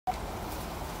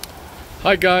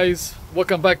Hi guys,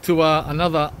 welcome back to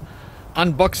another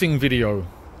unboxing video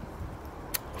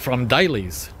from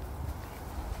Dailies.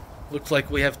 Looks like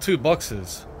we have two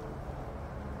boxes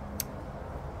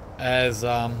as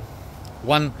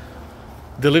one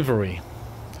delivery,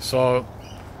 so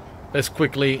let's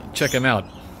quickly check them out.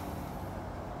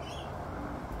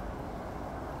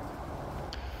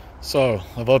 So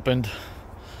I've opened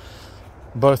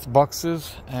both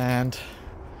boxes and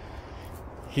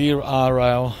here are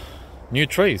our new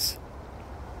trees,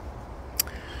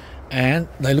 and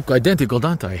they look identical,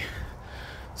 don't they?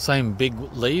 Same big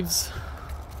leaves.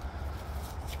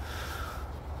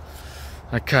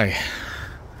 Okay,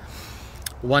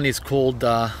 one is called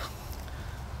the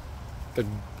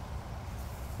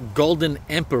Golden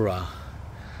Emperor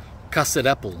Custard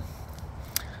Apple.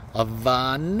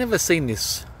 I've never seen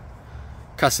this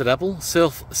custard apple.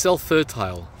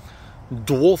 Self-fertile,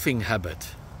 dwarfing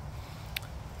habit,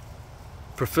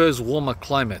 prefers warmer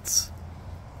climates.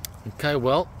 Okay,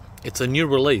 well, it's a new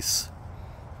release,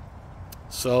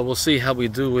 so we'll see how we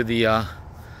do with the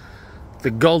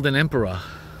Golden Emperor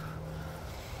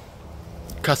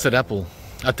custard apple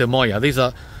Atemoya. These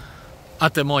are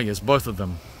Atemoyas, both of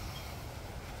them,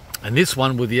 and this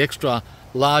one with the extra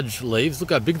large leaves,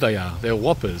 look how big they are, they're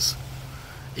whoppers,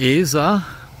 is a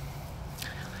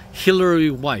Hillary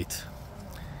White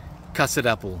custard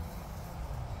apple,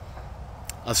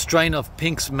 a strain of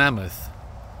Pink's Mammoth.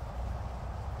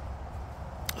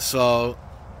 So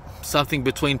something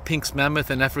between Pink's Mammoth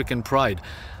and African Pride.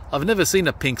 I've never seen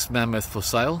a Pink's Mammoth for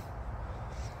sale.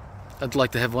 I'd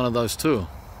like to have one of those too.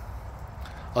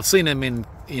 I've seen them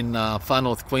in far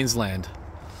north Queensland.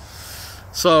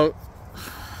 So,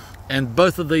 and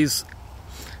both of these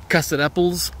custard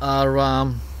apples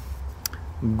are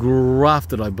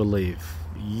grafted, I believe.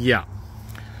 Yeah.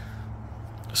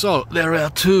 So there are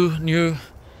two new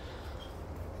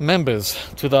members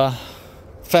to the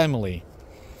family.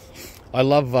 I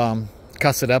love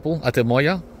custard apple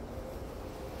Atemoya,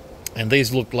 and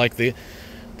these look like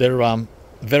they're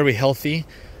very healthy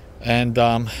and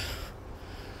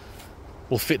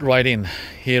will fit right in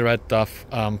here at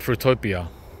Fruitopia.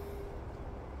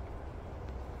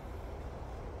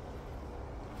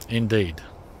 Indeed.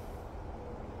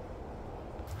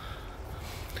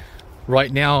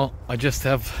 Right now I just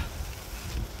have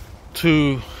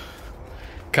two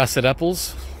custard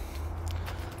apples.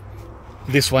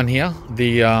 This one here,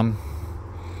 the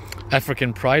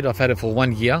African Pride, I've had it for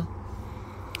 1 year,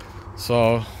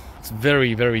 so it's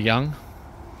very, very young,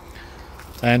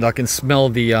 and I can smell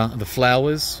the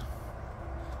flowers.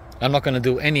 I'm not going to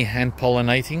do any hand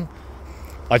pollinating.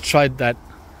 I tried that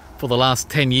for the last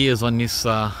 10 years on this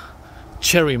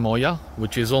cherry moya,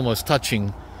 which is almost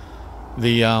touching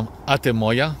the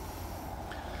Atemoya,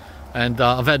 and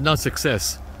I've had no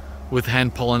success with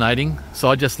hand pollinating, so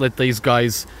I just let these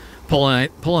guys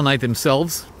pollinate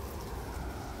themselves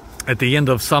at the end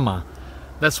of summer.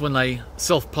 That's when they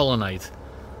self-pollinate.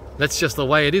 That's just the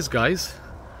way it is, guys,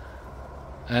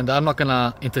 and I'm not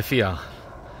gonna interfere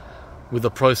with the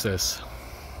process.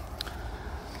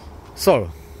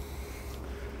 So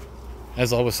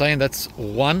as I was saying, that's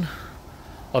one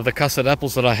of the custard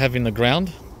apples that I have in the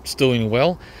ground. It's doing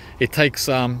well. It takes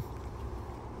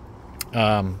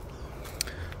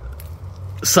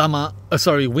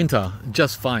winter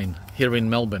just fine here in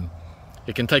Melbourne.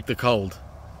 It can take the cold.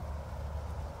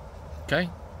 Okay.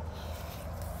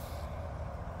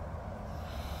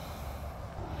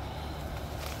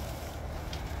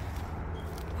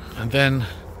 And then,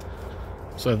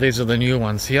 so these are the new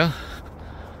ones here.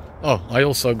 Oh, I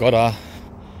also got a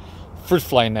fruit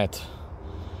fly net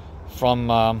from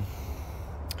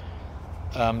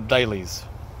Dailies.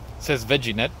 It says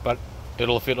veggie net, but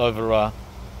it'll fit over a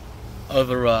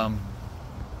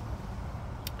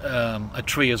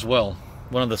tree as well,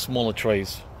 one of the smaller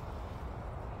trees.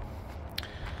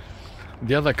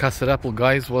 The other custard apple,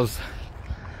 guys, was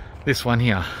this one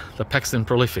here, the Paxton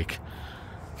Prolific,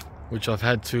 which I've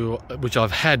had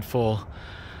for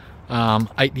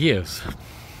 8 years.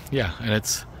 Yeah, and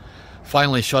it's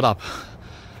finally shot up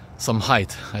some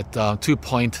height at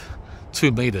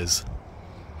 2.2 meters.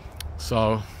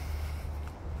 So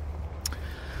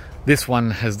this one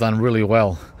has done really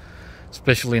well,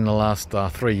 especially in the last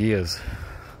 3 years.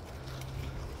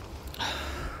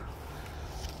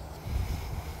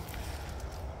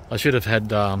 I should have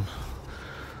had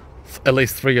at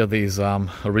least 3 of these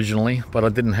originally, but I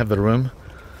didn't have the room.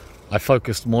 I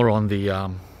focused more on the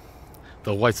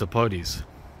white sapotes,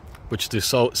 which do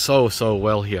so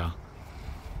well here.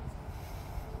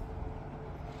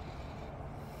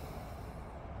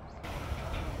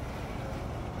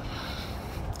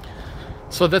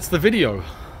 So that's the video.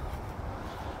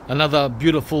 Another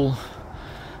beautiful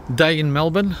day in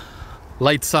Melbourne,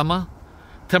 late summer.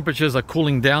 Temperatures are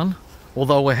cooling down,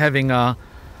 although we're having a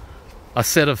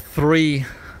set of 3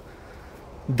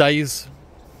 days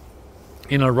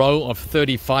in a row of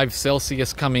 35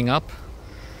 Celsius coming up.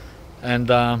 And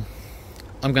I'm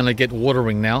going to get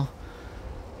watering now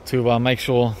to make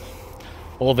sure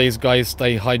all these guys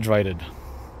stay hydrated.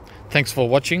 Thanks for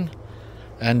watching,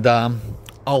 and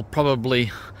I'll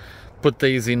probably put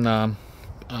these in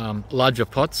larger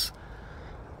pots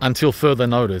until further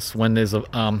notice, when there's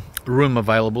a room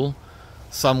available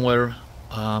somewhere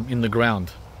in the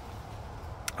ground.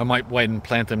 I might wait and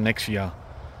plant them next year.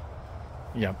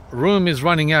 Yeah, room is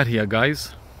running out here,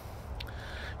 guys.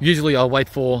 Usually I'll wait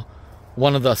for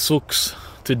one of the sooks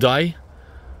to die,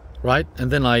 right,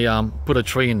 and then I put a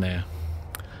tree in there.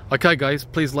 Okay guys,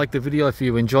 please like the video if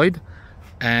you enjoyed,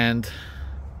 and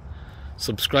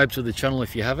subscribe to the channel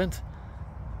if you haven't,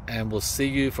 and we'll see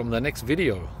you from the next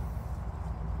video.